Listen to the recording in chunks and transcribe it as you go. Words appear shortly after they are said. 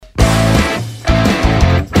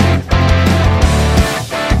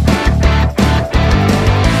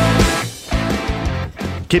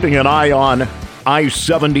Keeping an eye on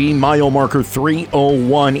I-70, mile marker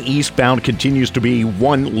 301 eastbound continues to be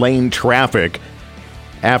one-lane traffic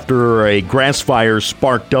after a grass fire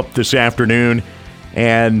sparked up this afternoon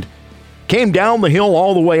and came down the hill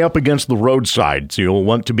all the way up against the roadside. So you'll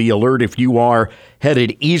want to be alert if you are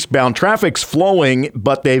headed eastbound. Traffic's flowing,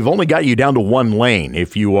 but they've only got you down to one lane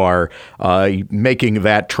if you are making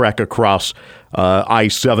that trek across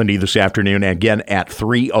I-70 this afternoon, again at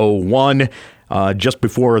 301. Just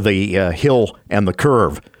before the hill and the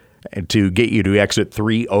curve to get you to exit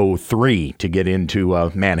 303 to get into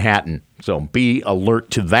Manhattan. So be alert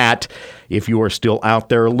to that if you are still out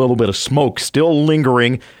there. A little bit of smoke still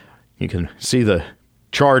lingering. You can see the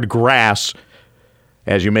charred grass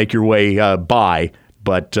as you make your way by.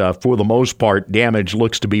 But for the most part, damage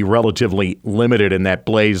looks to be relatively limited, and that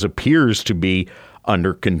blaze appears to be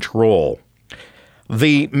under control.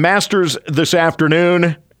 The Masters this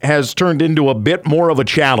afternoon has turned into a bit more of a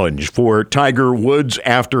challenge for Tiger Woods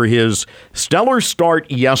after his stellar start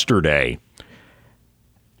yesterday.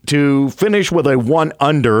 To finish with a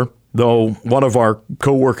 1-under, though one of our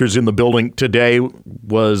coworkers in the building today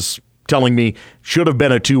was telling me should have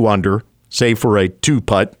been a 2-under, save for a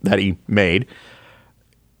 2-putt that he made.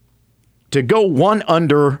 To go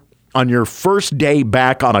 1-under on your first day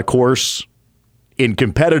back on a course in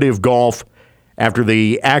competitive golf after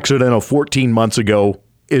the accident of 14 months ago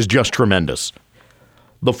is just tremendous.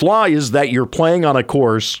 The flaw is that you're playing on a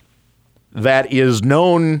course that is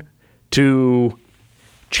known to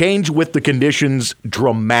change with the conditions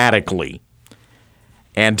dramatically.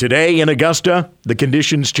 And today in Augusta, the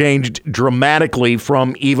conditions changed dramatically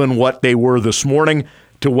from even what they were this morning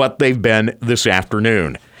to what they've been this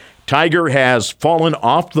afternoon. Tiger has fallen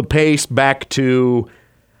off the pace back to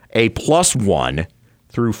a +1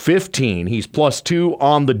 through 15. He's +2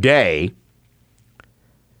 on the day.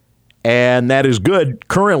 And that is good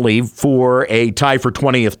currently for a tie for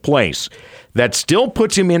 20th place. That still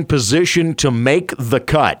puts him in position to make the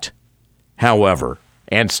cut, however,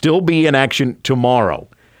 and still be in action tomorrow.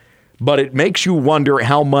 But it makes you wonder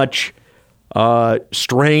how much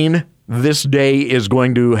strain this day is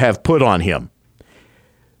going to have put on him.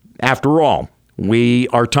 After all, we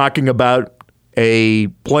are talking about a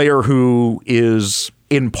player who is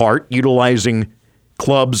in part utilizing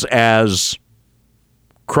clubs as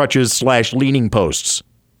crutches / leaning posts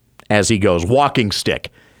as he goes, walking stick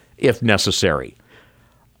if necessary.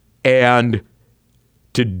 And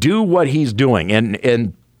to do what he's doing,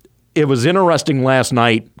 and it was interesting last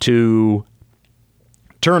night to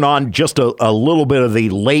turn on just a little bit of the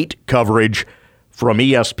late coverage from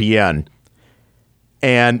ESPN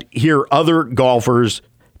and hear other golfers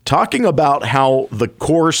talking about how the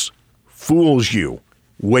course fools you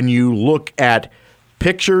when you look at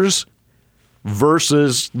pictures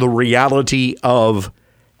versus the reality of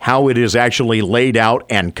how it is actually laid out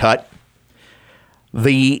and cut.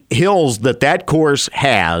 The hills that course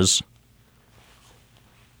has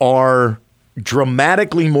are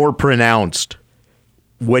dramatically more pronounced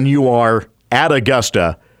when you are at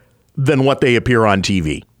Augusta than what they appear on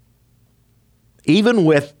TV. Even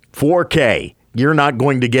with 4K, you're not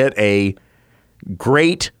going to get a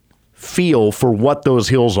great feel for what those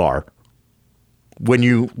hills are when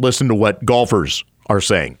you listen to what golfers are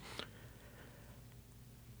saying.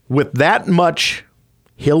 With that much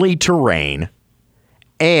hilly terrain,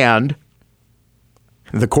 and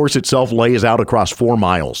the course itself lays out across 4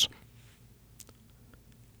 miles. I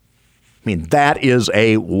mean, that is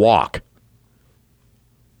a walk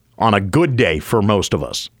on a good day for most of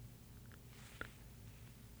us.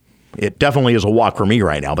 It definitely is a walk for me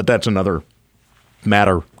right now, but that's another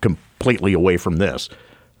matter completely away from this.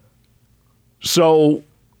 So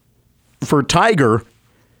for Tiger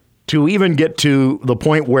to even get to the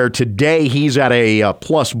point where today he's at a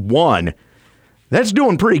 +1, that's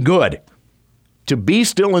doing pretty good. To be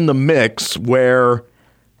still in the mix where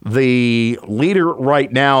the leader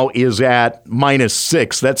right now is at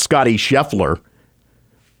 -6, that's Scottie Scheffler.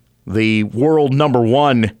 The world number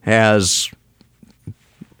 1 has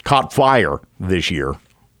caught fire this year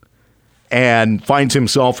and finds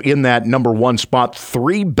himself in that number 1 spot,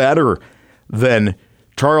 3 better than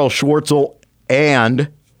Charles Schwartzel and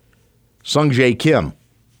Sungjae Kim.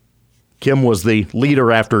 Kim was the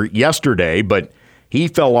leader after yesterday, but he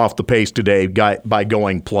fell off the pace today by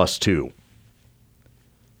going +2.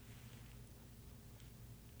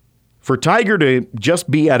 For Tiger to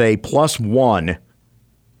just be at a +1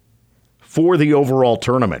 for the overall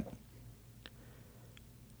tournament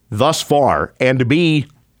thus far, and to be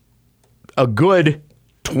a good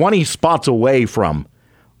 20 spots away from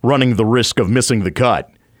running the risk of missing the cut,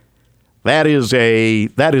 that is a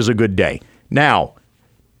good day. Now,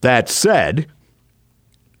 That said,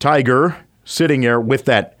 Tiger, sitting there with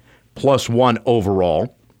that +1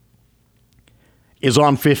 overall, is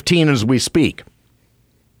on 15 as we speak.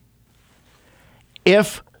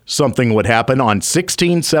 If something would happen on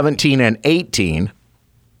 16, 17, and 18,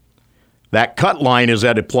 that cut line is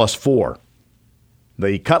at a +4.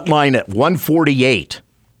 The cut line at 148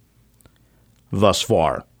 thus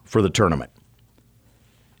far for the tournament.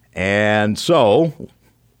 And so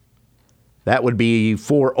that would be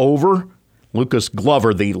 4 over. Lucas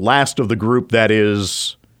Glover, the last of the group that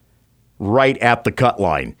is right at the cut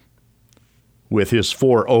line with his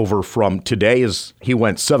 4 over from today, as he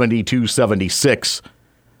went 72-76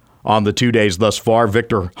 on the 2 days thus far.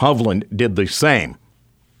 Victor Hovland did the same.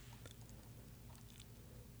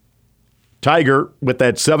 Tiger, with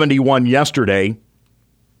that 71 yesterday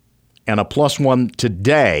and a +1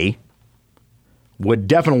 today, would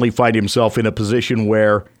definitely find himself in a position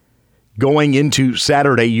where going into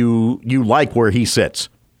Saturday, you like where he sits.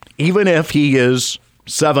 Even if he is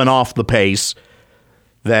 7 off the pace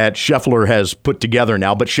that Scheffler has put together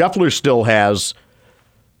now. But Scheffler still has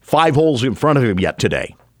 5 holes in front of him yet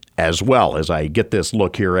today, as well, as I get this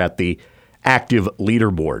look here at the active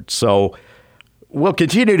leaderboard. So we'll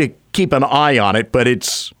continue to keep an eye on it, but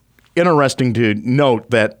it's interesting to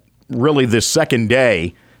note that really this second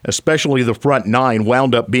day, especially the front 9,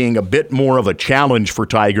 wound up being a bit more of a challenge for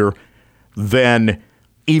Tiger than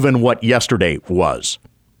even what yesterday was.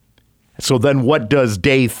 So then what does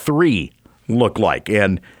day 3 look like?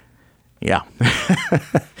 And yeah,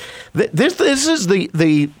 this is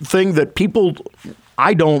the thing that people,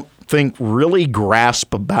 I don't think, really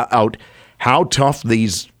grasp about how tough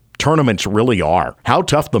these tournaments really are, how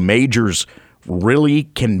tough the majors really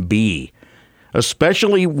can be,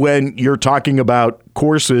 especially when you're talking about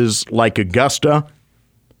courses like Augusta,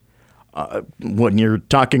 when you're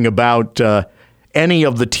talking about any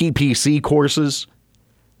of the TPC courses.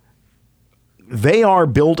 They are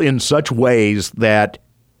built in such ways that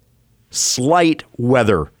slight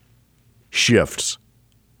weather shifts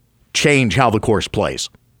change how the course plays.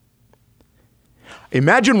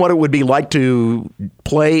 Imagine what it would be like to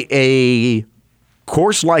play a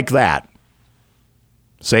course like that,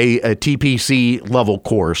 say a TPC level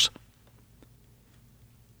course,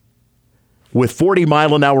 with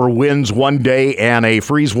 40-mile-an-hour winds one day and a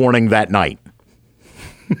freeze warning that night.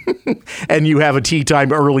 And you have a tee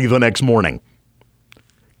time early the next morning.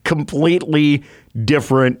 Completely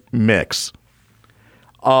different mix.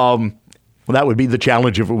 Well, that would be the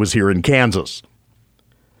challenge if it was here in Kansas.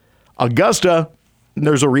 Augusta,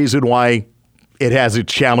 there's a reason why it has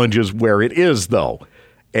its challenges where it is, though.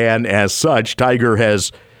 And as such, Tiger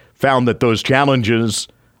has found that those challenges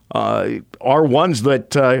are ones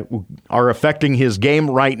that are affecting his game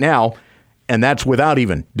right now, and that's without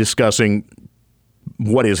even discussing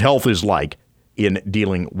what his health is like in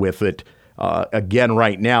dealing with it. Again,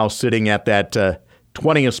 right now, sitting at that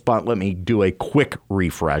 20th spot. Let me do a quick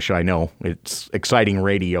refresh. I know it's exciting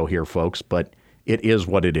radio here, folks, but it is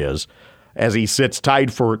what it is. As he sits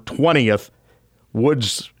tied for 20th,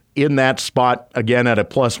 Woods in that spot, again at a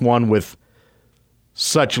 +1 with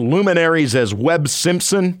such luminaries as Webb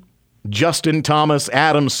Simpson, Justin Thomas,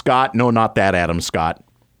 Adam Scott. No, not that Adam Scott.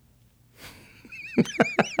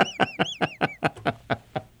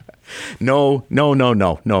 No.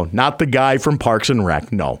 Not the guy from Parks and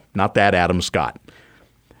Rec. No, not that Adam Scott.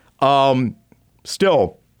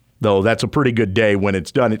 Still, though, that's a pretty good day when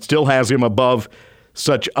it's done. It still has him above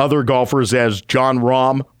such other golfers as Jon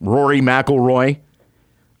Rahm, Rory McIlroy.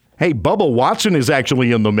 Hey, Bubba Watson is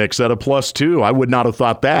actually in the mix at a +2. I would not have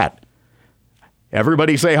thought that.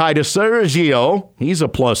 Everybody say hi to Sergio. He's a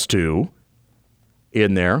 +2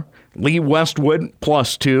 in there. Lee Westwood,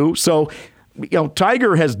 +2. So,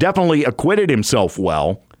 Tiger has definitely acquitted himself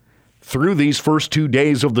well through these first 2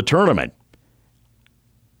 days of the tournament.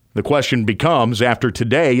 The question becomes, after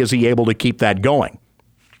today, is he able to keep that going?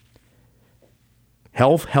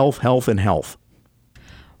 Health, and health.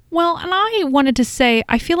 Well, and I wanted to say,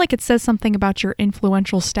 I feel like it says something about your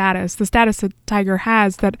influential status, the status that Tiger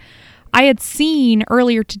has, that I had seen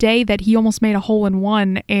earlier today that he almost made a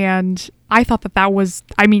hole-in-one, and I thought that was,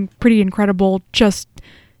 pretty incredible, just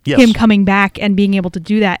him coming back and being able to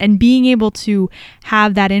do that, and being able to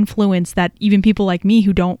have that influence that even people like me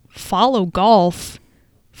who don't follow golf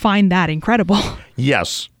find that incredible.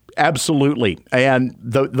 Yes, absolutely. And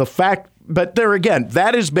the fact, but there again,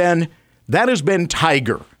 that has been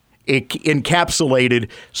Tiger encapsulated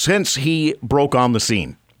since he broke on the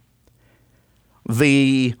scene.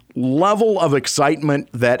 The level of excitement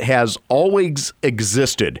that has always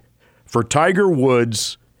existed for Tiger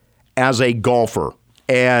Woods as a golfer,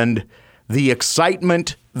 and the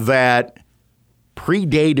excitement that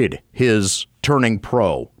predated his turning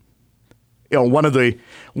pro. One of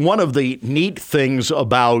the neat things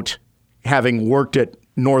about having worked at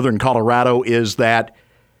Northern Colorado is that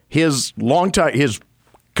his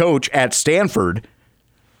coach at Stanford,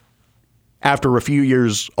 after a few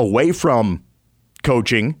years away from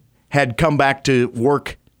coaching, had come back to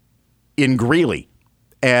work in Greeley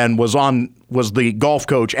and was the golf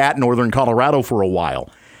coach at Northern Colorado for a while.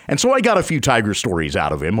 And so I got a few Tiger stories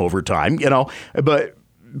out of him over time, but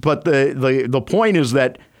the point is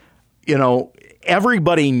that,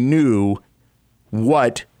 everybody knew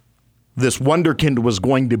what this wonderkind was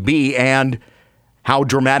going to be and how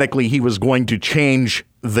dramatically he was going to change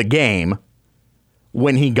the game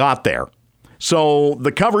when he got there. So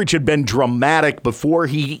the coverage had been dramatic before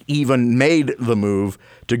he even made the move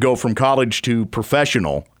to go from college to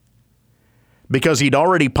professional, because he'd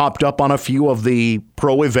already popped up on a few of the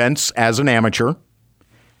pro events as an amateur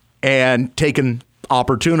and taken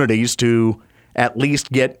opportunities to at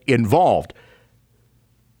least get involved.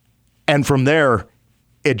 And from there,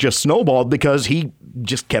 it just snowballed because he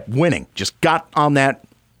just kept winning, just got on that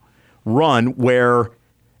run where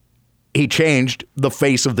he changed the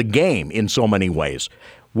face of the game in so many ways.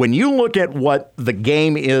 When you look at what the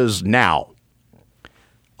game is now,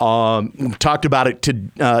 talked about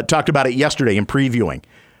it yesterday in previewing.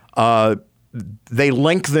 They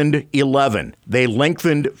lengthened 11. They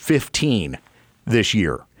lengthened 15 this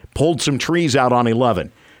year. Pulled some trees out on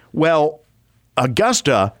 11. Well,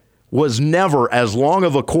 Augusta was never as long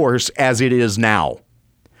of a course as it is now.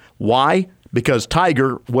 Why? Because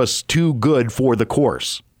Tiger was too good for the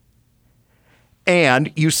course.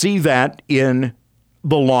 And you see that in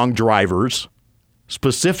the long drivers,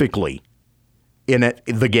 specifically in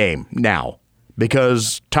the game now,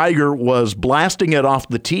 because Tiger was blasting it off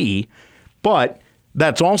the tee, but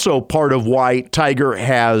that's also part of why Tiger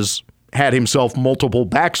has had himself multiple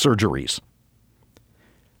back surgeries.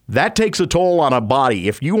 That takes a toll on a body.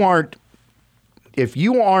 If you aren't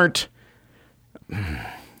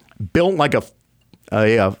built like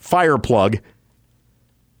a fire plug,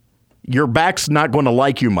 your back's not going to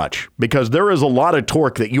like you much, because there is a lot of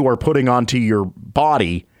torque that you are putting onto your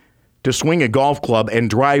body to swing a golf club and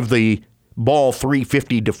drive the ball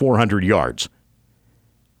 350 to 400 yards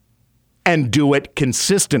and do it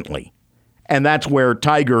consistently. And that's where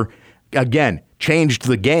Tiger, again, changed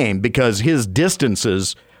the game, because his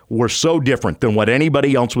distances were so different than what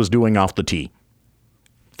anybody else was doing off the tee.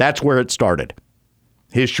 That's where it started.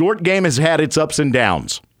 His short game has had its ups and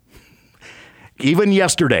downs. Even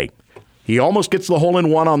yesterday, he almost gets the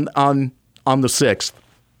hole-in-one on the sixth.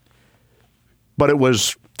 But it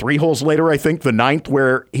was 3 holes later, I think, the ninth,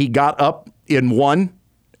 where he got up in one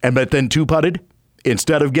but then two-putted.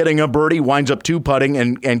 Instead of getting a birdie, winds up two-putting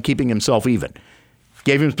and keeping himself even.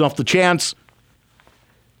 Gave himself the chance.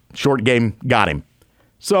 Short game got him.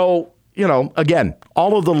 So, again,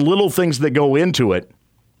 all of the little things that go into it.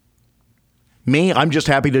 Me, I'm just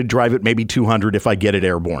happy to drive it maybe 200 if I get it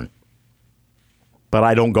airborne. But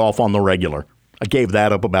I don't golf on the regular. I gave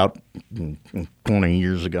that up about 20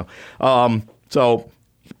 years ago. So,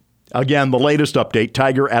 again, the latest update,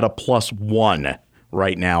 Tiger at a +1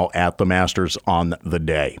 right now at the Masters on the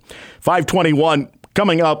day. 5:21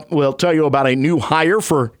 coming up, we'll tell you about a new hire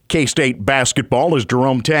for K-State basketball as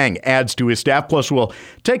Jerome Tang adds to his staff. Plus, we'll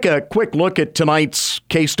take a quick look at tonight's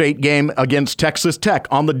K-State game against Texas Tech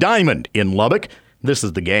on the Diamond in Lubbock. This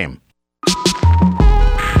is The Game.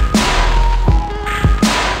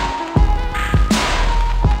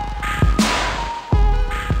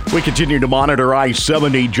 We continue to monitor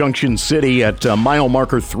I-70 Junction City at mile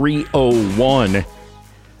marker 301.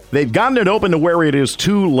 They've gotten it open to where it is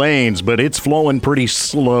 2 lanes, but it's flowing pretty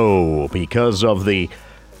slow because of the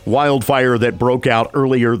wildfire that broke out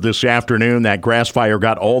earlier this afternoon. That grass fire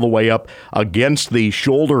got all the way up against the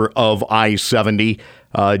shoulder of I-70,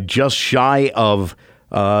 just shy of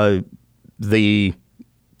the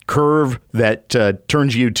curve that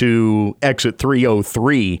turns you to exit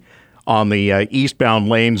 303 on the eastbound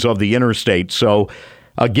lanes of the interstate. So,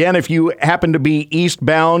 again, if you happen to be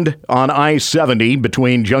eastbound on I-70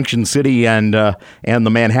 between Junction City and the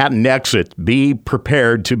Manhattan exit, be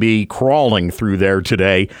prepared to be crawling through there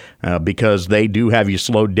today because they do have you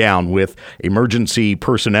slowed down with emergency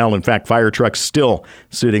personnel. In fact, fire trucks still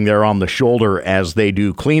sitting there on the shoulder as they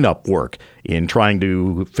do cleanup work in trying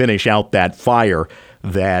to finish out that fire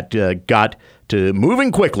that got to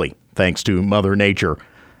moving quickly thanks to Mother Nature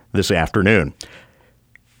this afternoon.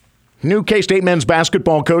 New K-State men's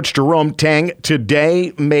basketball coach Jerome Tang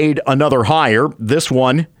today made another hire, this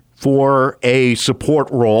one for a support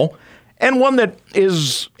role, and one that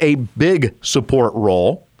is a big support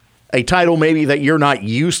role, a title maybe that you're not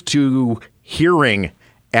used to hearing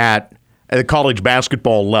at the college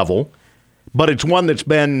basketball level, but it's one that's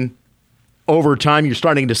been, over time, you're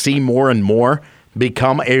starting to see more and more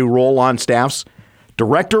become a role on staffs.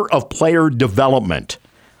 Director of Player Development.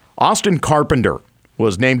 Austin Carpenter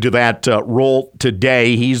was named to that role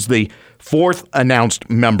today. He's the fourth announced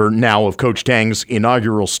member now of Coach Tang's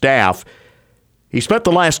inaugural staff. He spent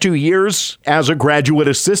the last 2 years as a graduate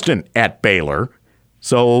assistant at Baylor,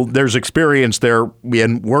 so there's experience there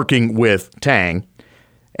in working with Tang.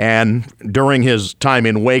 And during his time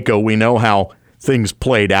in Waco, we know how things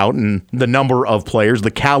played out and the number of players, the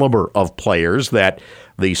caliber of players that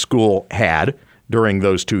the school had during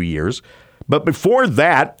those 2 years. But before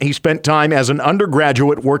that, he spent time as an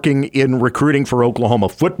undergraduate working in recruiting for Oklahoma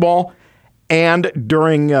football, and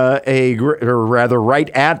during right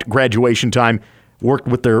at graduation time, worked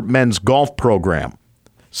with their men's golf program.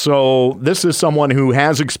 So this is someone who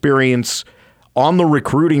has experience on the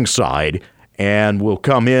recruiting side and will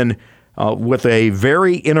come in with a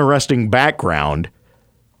very interesting background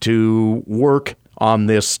to work on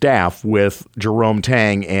this staff with Jerome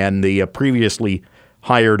Tang and the previously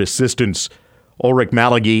hired assistants Ulrich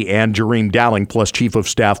Malagi and Jareem Dowling, plus Chief of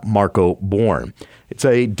Staff Marco Bourne. It's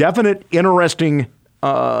a definite, interesting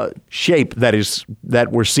shape that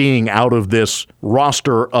we're seeing out of this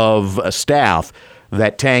roster of staff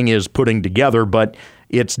that Tang is putting together, but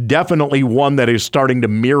it's definitely one that is starting to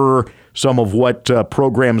mirror some of what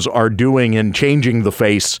programs are doing and changing the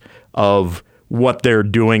face of what they're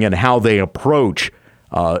doing and how they approach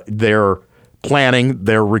their planning,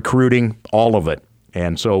 their recruiting, all of it.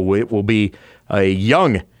 And so it will be a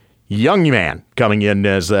young man coming in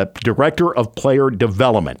as a Director of Player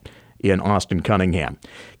Development in Austin Cunningham.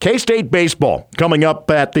 K-State baseball coming up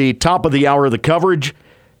at the top of the hour of the coverage.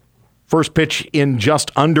 First pitch in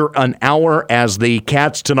just under an hour as the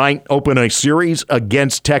Cats tonight open a series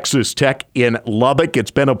against Texas Tech in Lubbock. It's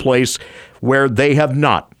been a place where they have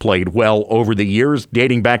not played well over the years.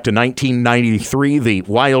 Dating back to 1993, the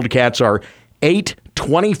Wildcats are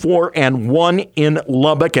 8-24-1 in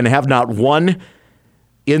Lubbock and have not won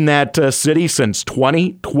in that city since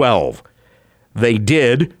 2012. They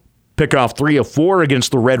did pick off 3 of 4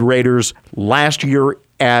 against the Red Raiders last year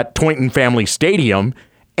at Tointon Family Stadium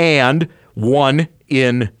and won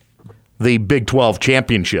in the Big 12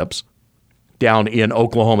 championships down in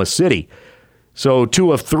Oklahoma City. So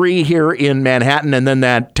 2 of 3 here in Manhattan, and then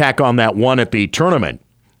that tack on that one at the tournament,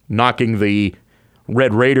 knocking the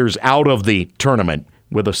Red Raiders out of the tournament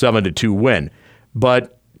with a 7-2 win.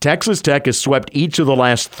 But Texas Tech has swept each of the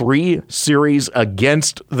last 3 series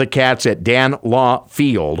against the Cats at Dan Law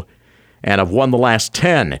Field and have won the last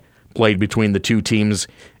 10 played between the two teams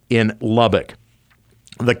in Lubbock.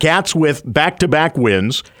 The Cats with back-to-back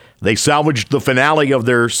wins. They salvaged the finale of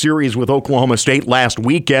their series with Oklahoma State last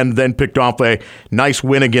weekend, then picked off a nice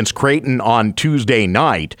win against Creighton on Tuesday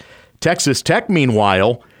night. Texas Tech,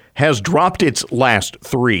 meanwhile, has dropped its last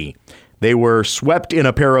 3. They were swept in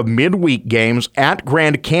a pair of midweek games at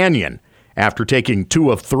Grand Canyon after taking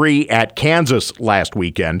 2 of 3 at Kansas last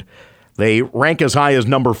weekend. They rank as high as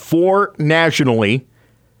number 4 nationally.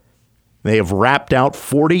 They have wrapped out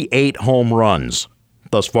 48 home runs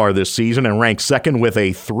thus far this season and rank second with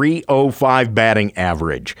a .305 batting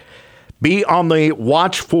average. Be on the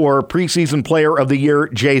watch for preseason player of the year,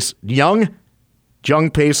 Jace Young.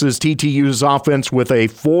 Young paces TTU's offense with a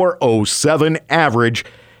 .407 average.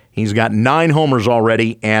 He's got 9 homers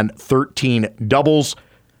already and 13 doubles.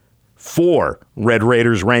 4 Red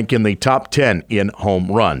Raiders rank in the top 10 in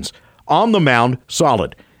home runs. On the mound,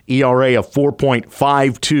 solid. ERA of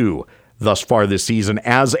 4.52 thus far this season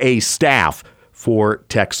as a staff for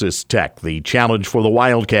Texas Tech. The challenge for the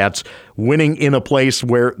Wildcats, winning in a place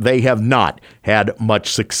where they have not had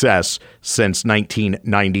much success since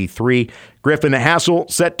 1993. Griffin Hassel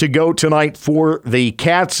set to go tonight for the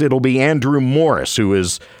Cats. It'll be Andrew Morris, who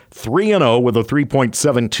is 3-0 with a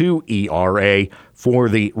 3.72 ERA for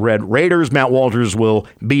the Red Raiders. Matt Walters will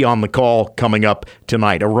be on the call coming up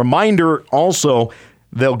tonight. A reminder also,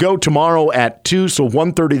 they'll go tomorrow at 2, so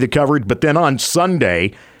 1:30 the coverage, but then on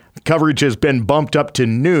Sunday, coverage has been bumped up to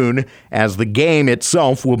noon as the game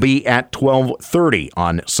itself will be at 12:30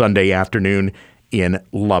 on Sunday afternoon in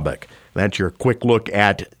Lubbock. That's your quick look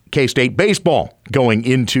at K-State baseball going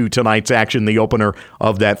into tonight's action, the opener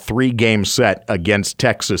of that 3-game set against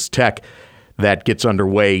Texas Tech that gets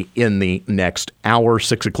underway in the next hour.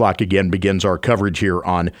 6 o'clock again begins our coverage here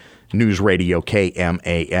on News Radio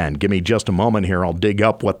KMAN. Give me just a moment here. I'll dig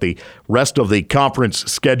up what the rest of the conference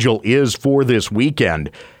schedule is for this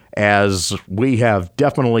weekend. as we have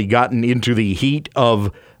definitely gotten into the heat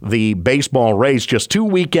of the baseball race just 2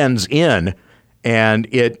 weekends in, and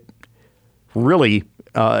it really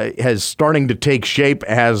has starting to take shape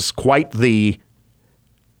as quite the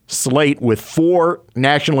slate with 4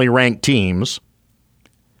 nationally ranked teams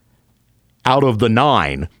out of the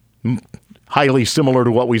 9, highly similar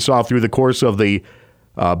to what we saw through the course of the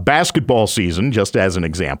basketball season, just as an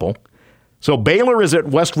example. So Baylor is at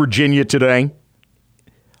West Virginia today.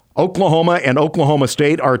 Oklahoma and Oklahoma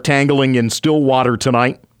State are tangling in Stillwater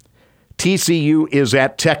tonight. TCU is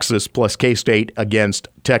at Texas plus K-State against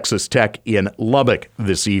Texas Tech in Lubbock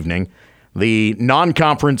this evening. The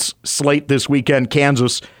non-conference slate this weekend,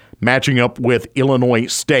 Kansas matching up with Illinois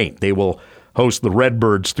State. They will host the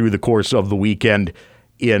Redbirds through the course of the weekend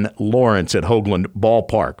in Lawrence at Hoagland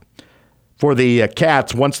Ballpark. For the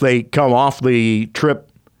Cats, once they come off the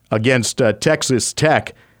trip against Texas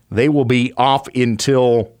Tech, they will be off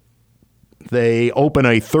until they open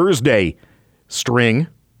a Thursday string.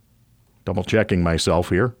 Double-checking myself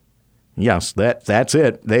here. Yes, that's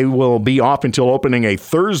it. They will be off until opening a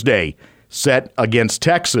Thursday set against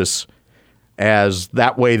Texas, as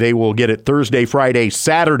that way they will get it Thursday, Friday,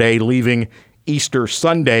 Saturday, leaving Easter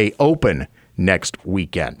Sunday open next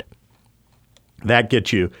weekend. That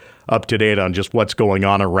gets you up to date on just what's going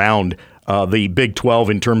on around the Big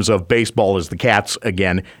 12 in terms of baseball, as the Cats,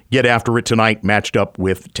 again, get after it tonight, matched up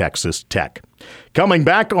with Texas Tech. Coming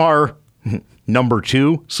back, our number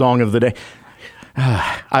 2 song of the day.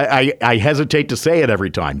 I hesitate to say it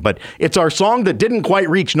every time, but it's our song that didn't quite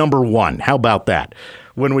reach number 1. How about that?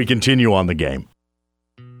 When we continue on the game.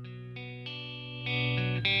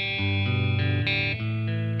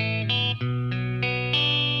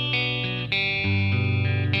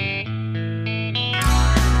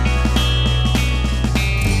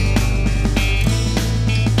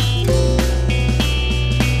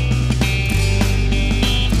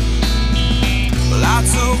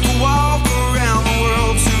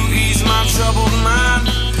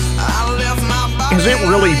 Has it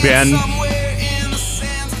really been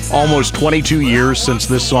almost 22 years since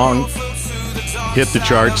this song hit the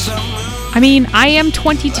charts? I mean, I am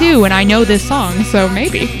 22 and I know this song, so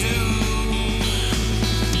maybe.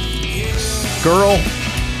 Girl.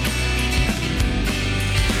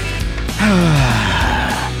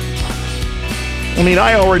 I mean,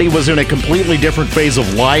 I already was in a completely different phase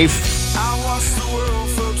of life.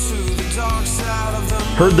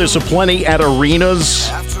 Heard this aplenty at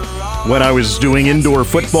arenas when I was doing indoor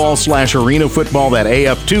football / arena football, that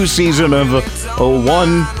AF2 season of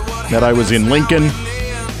 01 that I was in Lincoln.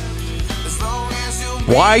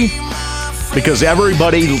 Why? Because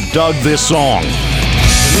everybody dug this song.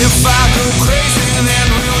 If I go crazy, then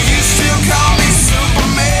will you still call me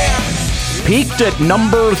Superman? Peaked at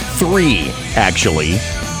number 3, actually.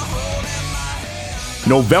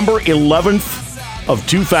 November 11th of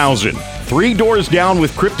 2000. 3 Doors Down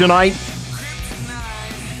with Kryptonite.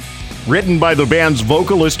 Written by the band's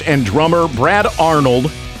vocalist and drummer Brad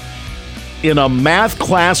Arnold in a math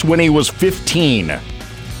class when he was 15.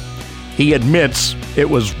 He admits it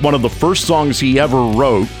was one of the first songs he ever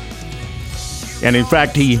wrote. And in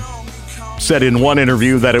fact, he said in one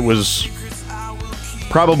interview that it was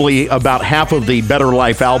probably about half of the Better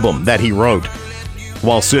Life album that he wrote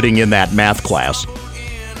while sitting in that math class.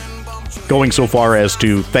 Going so far as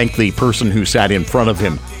to thank the person who sat in front of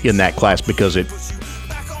him in that class because it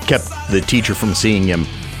kept the teacher from seeing him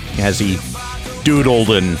as he doodled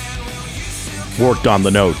and worked on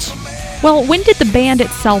the notes. Well, when did the band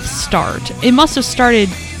itself start? It must have started,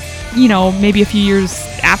 maybe a few years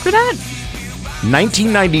after that?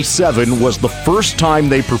 1997 was the first time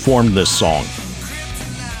they performed this song.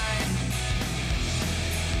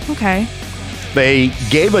 Okay. They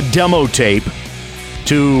gave a demo tape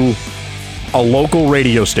to a local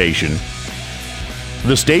radio station.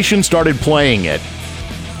 The station started playing it.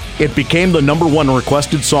 It became the number 1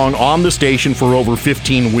 requested song on the station for over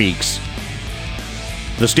 15 weeks.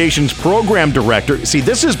 The station's program director, see,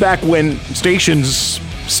 this is back when stations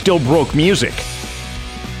still broke music.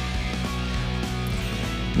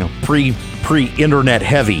 Pre-internet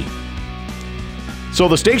heavy. So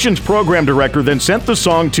the station's program director then sent the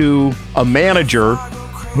song to a manager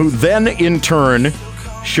who then in turn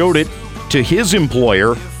showed it to his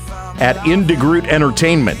employer at Indigroot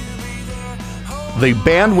Entertainment. The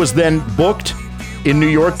band was then booked in New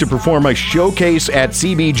York to perform a showcase at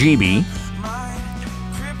CBGB.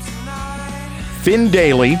 Finn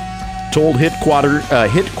Daly told Hit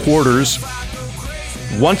Quarters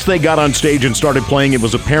once they got on stage and started playing, it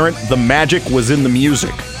was apparent the magic was in the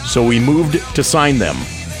music, so we moved to sign them.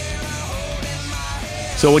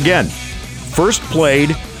 So again, first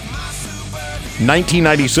played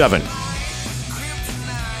 1997.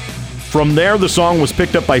 From there, the song was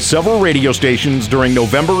picked up by several radio stations during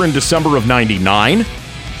November and December of 99.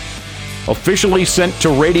 Officially sent to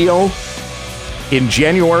radio in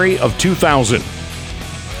January of 2000.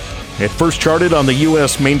 It first charted on the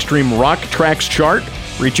U.S. mainstream rock tracks chart,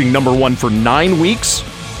 reaching number 1 for 9 weeks.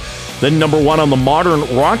 Then number 1 on the modern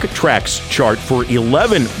rock tracks chart for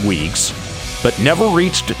 11 weeks, but never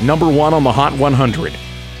reached number 1 on the Hot 100.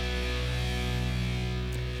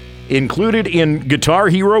 Included in Guitar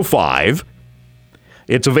Hero 5.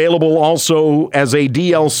 It's available also as a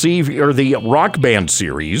DLC or the Rock Band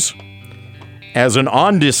series, as an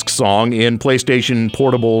on-disc song in PlayStation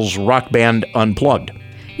Portable's Rock Band Unplugged.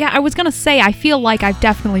 Yeah, I was going to say, I feel like I've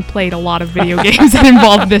definitely played a lot of video games that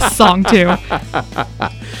involve this song, too.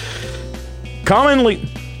 Commonly...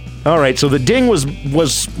 All right, so the ding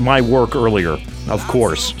was my work earlier, of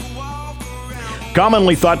course.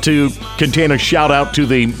 Commonly thought to contain a shout-out to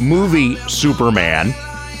the movie Superman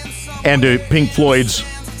and to Pink Floyd's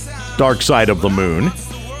Dark Side of the Moon.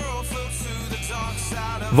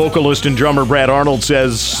 Vocalist and drummer Brad Arnold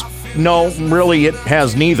says, no, really, it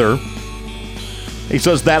has neither. He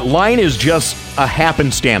says that line is just a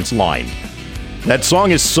happenstance line. That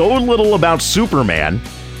song is so little about Superman,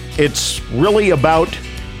 it's really about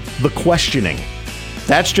the questioning.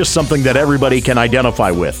 That's just something that everybody can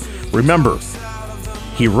identify with. Remember,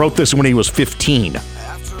 he wrote this when he was 15.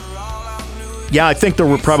 Yeah, I think there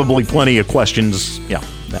were probably plenty of questions. Yeah.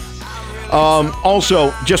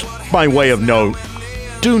 Also, just by way of note,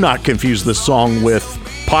 do not confuse this song with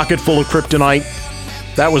Pocket Full of Kryptonite.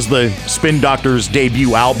 That was the Spin Doctors'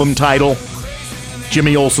 debut album title.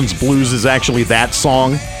 Jimmy Olsen's Blues is actually that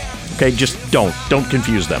song. Okay, just don't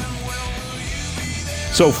confuse them.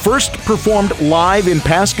 So first performed live in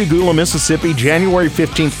Pascagoula, Mississippi, January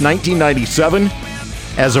 15th, 1997.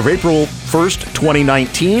 As of April 1st,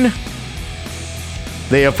 2019,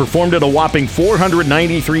 they have performed it a whopping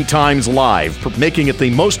 493 times live, making it the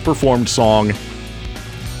most performed song.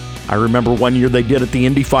 I remember one year they did at the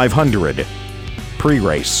Indy 500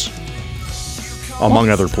 pre-race, among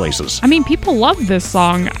other places. I mean, people love this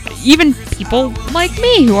song. Even people like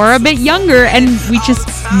me who are a bit younger, and we just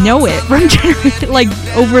know it from like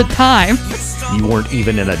over time. You weren't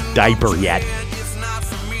even in a diaper yet.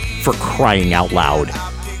 For crying out loud.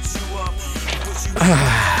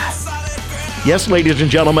 Yes, ladies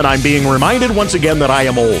and gentlemen, I'm being reminded once again that I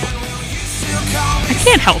am old. I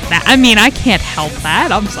can't help that. I mean, I can't help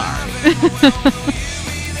that. I'm sorry.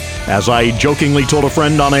 As I jokingly told a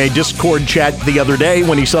friend on a Discord chat the other day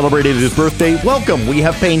when he celebrated his birthday, welcome, we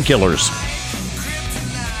have painkillers.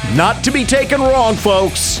 Not to be taken wrong,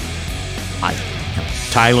 folks.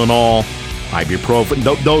 Tylenol, ibuprofen,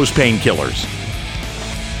 those painkillers.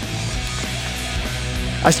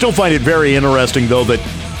 I still find it very interesting, though, that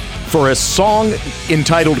for a song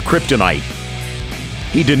entitled Kryptonite,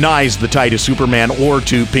 he denies the tie to Superman or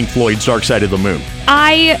to Pink Floyd's Dark Side of the Moon.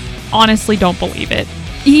 I honestly don't believe it.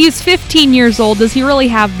 He's 15 years old. Does he really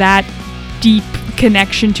have that deep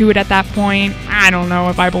connection to it at that point? I don't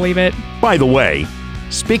know if I believe it. By the way,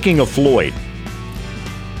 speaking of Floyd,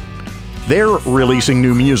 they're releasing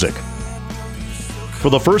new music.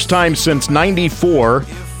 For the first time since '94,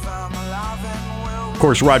 of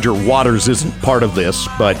course, Roger Waters isn't part of this,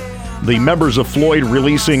 but the members of Floyd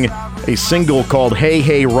releasing a single called Hey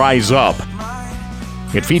Hey Rise Up.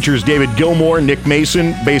 It features David Gilmour, Nick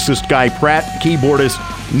Mason, bassist Guy Pratt, keyboardist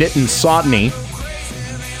Nitin Sawhney.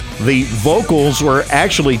 The vocals were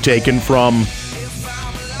actually taken from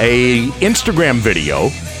a Instagram video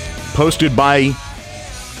posted by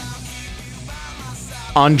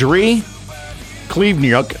Andriy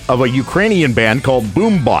Klivnyuk of a Ukrainian band called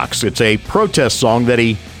Boombox. It's a protest song that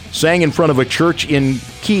he sang in front of a church in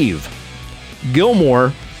Kyiv.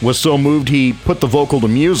 Gilmour was so moved he put the vocal to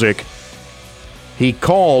music. He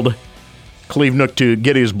called Klivnyuk to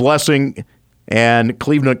get his blessing, and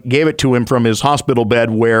Klivnyuk gave it to him from his hospital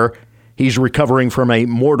bed where he's recovering from a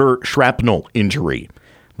mortar shrapnel injury.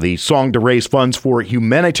 The song to raise funds for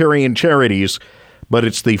humanitarian charities, but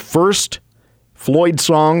it's the first Floyd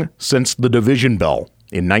song since The Division Bell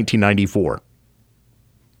in 1994.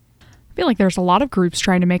 I feel like there's a lot of groups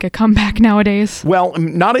trying to make a comeback nowadays. Well,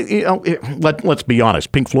 let's be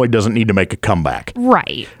honest. Pink Floyd doesn't need to make a comeback.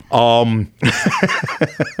 Right. But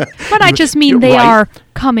I just mean they are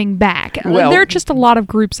coming back. Well, there are just a lot of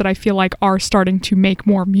groups that I feel like are starting to make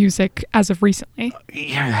more music as of recently.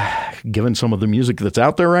 Yeah, given some of the music that's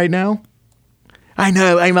out there right now. I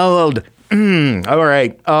know, I'm old. All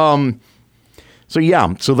right.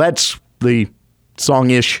 So that's the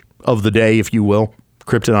song-ish of the day, if you will.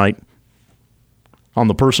 Kryptonite. On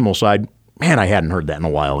the personal side, Man, I hadn't heard that in a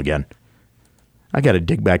while again. I got to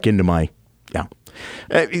dig back into my... Yeah.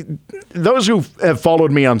 Those who have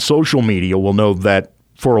followed me on social media will know that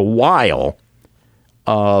for a while,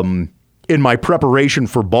 in my preparation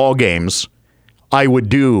for ball games, I would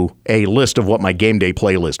do a list of what my game day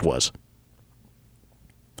playlist was.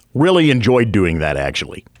 Really enjoyed doing that,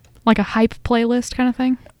 actually. Like a hype playlist kind of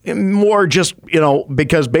thing? More just,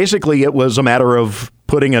 because basically it was a matter of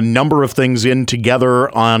putting a number of things in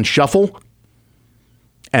together on shuffle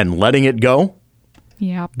and letting it go.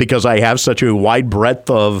 Yeah. Because I have such a wide breadth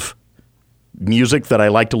of music that I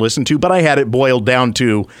like to listen to, but I had it boiled down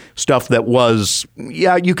to stuff that was,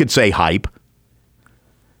 you could say hype.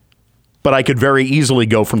 But I could very easily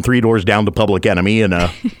go from Three Doors Down to Public Enemy in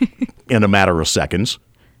a matter of seconds.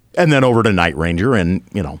 And then over to Night Ranger and,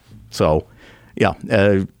 so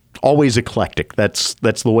always eclectic. That's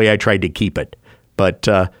the way I tried to keep it. But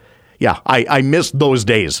I missed those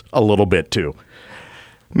days a little bit too.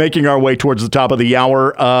 Making our way towards the top of the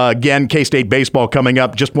hour. Again, K-State baseball coming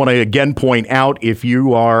up. Just want to again point out, if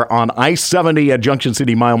you are on I-70 at Junction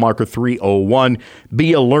City mile marker 301,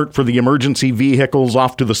 be alert for the emergency vehicles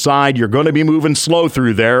off to the side. You're going to be moving slow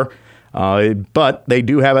through there, but they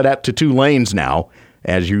do have it up to 2 lanes now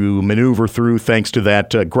as you maneuver through thanks to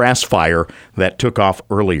that grass fire that took off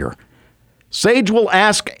earlier. Sage will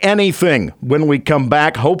ask anything when we come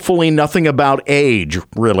back. Hopefully nothing about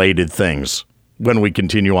age-related things when we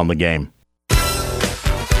continue on the game.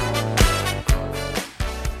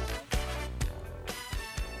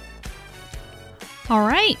 All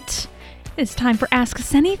right. It's time for Ask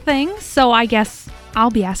Us Anything, so I guess I'll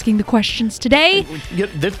be asking the questions today.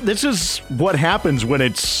 This is what happens when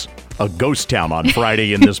it's a ghost town on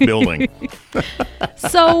Friday in this building.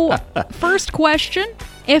 So, first question.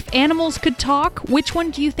 If animals could talk, which one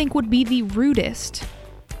do you think would be the rudest?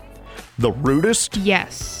 The rudest?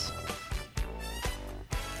 Yes.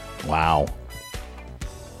 Wow.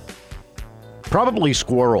 Probably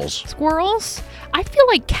squirrels. Squirrels? I feel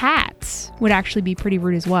like cats would actually be pretty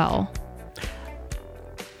rude as well.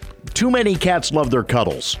 Too many cats love their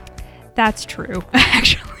cuddles. That's true,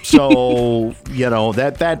 actually. So,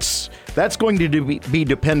 that's going to be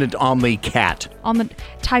dependent on the cat. On the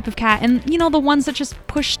type of cat. And, the ones that just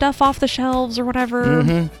push stuff off the shelves or whatever.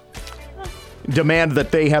 Mm-hmm. Demand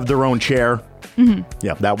that they have their own chair. Mm-hmm.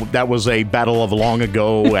 Yeah, that was a battle of long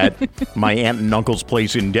ago at my aunt and uncle's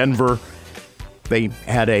place in Denver. They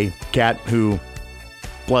had a cat who,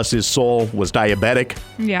 bless his soul, was diabetic.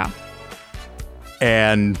 Yeah.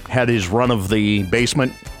 And had his run of the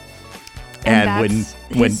basement. And that's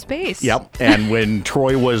his space. Yep. And when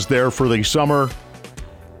Troy was there for the summer,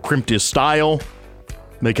 crimped his style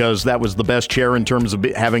because that was the best chair in terms of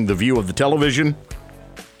having the view of the television.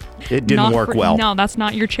 It didn't work well. No, that's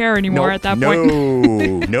not your chair anymore at that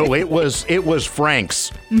point. No, it was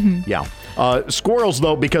Frank's. Mm-hmm. Yeah. Squirrels,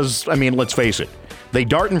 though, because, let's face it, they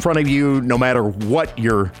dart in front of you no matter what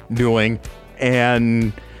you're doing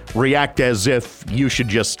and react as if you should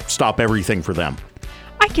just stop everything for them.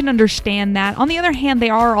 I can understand that. On the other hand,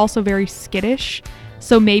 they are also very skittish,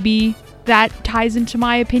 so maybe that ties into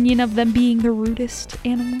my opinion of them being the rudest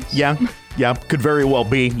animals. Yeah, could very well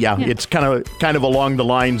be. Yeah. It's kind of along the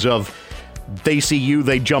lines of they see you,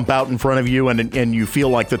 they jump out in front of you, and you feel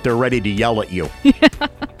like that they're ready to yell at you. Yeah.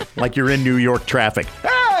 Like you're in New York traffic.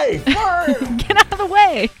 Hey, get out of the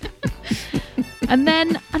way. And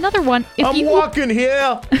then another one. I'm walking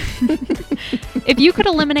here. If you could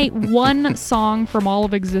eliminate one song from all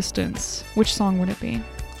of existence, which song would it be?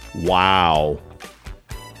 Wow.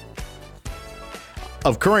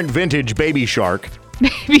 Of current vintage, Baby Shark.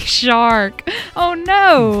 Baby Shark. Oh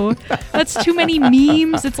no. That's too many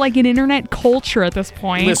memes. It's like an internet culture at this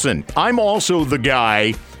point. Listen, I'm also the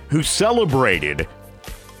guy who celebrated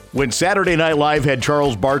when Saturday Night Live had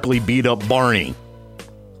Charles Barkley beat up Barney.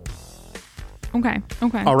 Okay.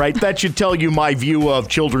 All right, that should tell you my view of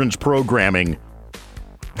children's programming.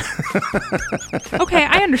 Okay,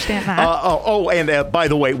 I understand that. And by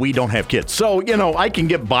the way, we don't have kids. So, I can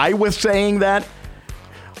get by with saying that.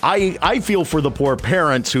 I feel for the poor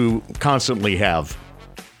parents who constantly have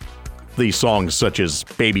these songs such as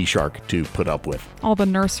Baby Shark to put up with. All the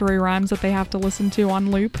nursery rhymes that they have to listen to on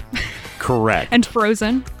loop. Correct. And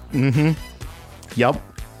Frozen. Mm-hmm. Yep.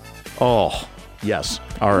 Oh, yes.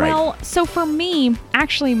 All right. Well, so for me,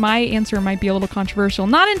 actually, my answer might be a little controversial.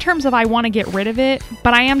 Not in terms of I want to get rid of it,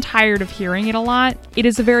 but I am tired of hearing it a lot. It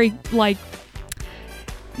is a very,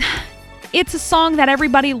 it's a song that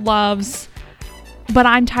everybody loves, but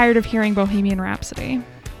I'm tired of hearing Bohemian Rhapsody.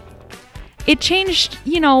 It changed,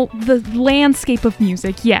 the landscape of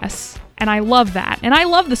music, yes. And I love that. And I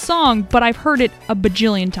love the song, but I've heard it a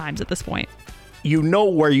bajillion times at this point. You know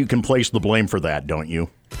where you can place the blame for that, don't you?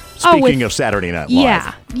 Speaking of Saturday Night Live.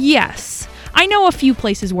 Yeah, yes. I know a few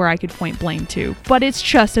places where I could point blame to, but it's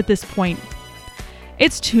just at this point,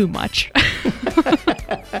 it's too much.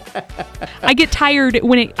 I get tired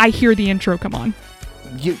when I hear the intro come on.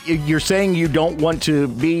 You're saying you don't want to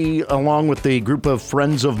be along with the group of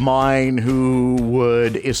friends of mine who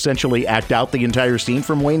would essentially act out the entire scene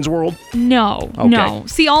from Wayne's World? No, no.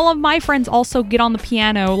 See, all of my friends also get on the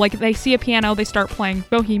piano. Like, they see a piano, they start playing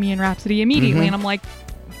Bohemian Rhapsody immediately, and I'm like,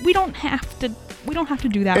 we don't have to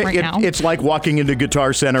do that right now. It's like walking into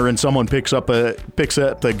Guitar Center and someone picks up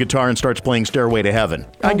the guitar and starts playing Stairway to Heaven.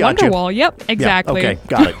 I got Wonderwall. Yep, exactly. Yeah, okay,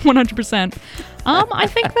 got it. 100%. I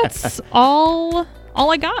think that's all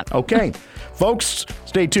I got. Okay. Folks,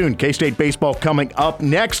 stay tuned. K-State baseball coming up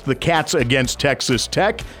next. The Cats against Texas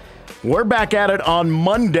Tech. We're back at it on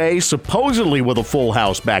Monday, supposedly with a full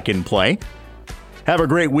house back in play. Have a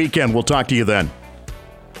great weekend. We'll talk to you then.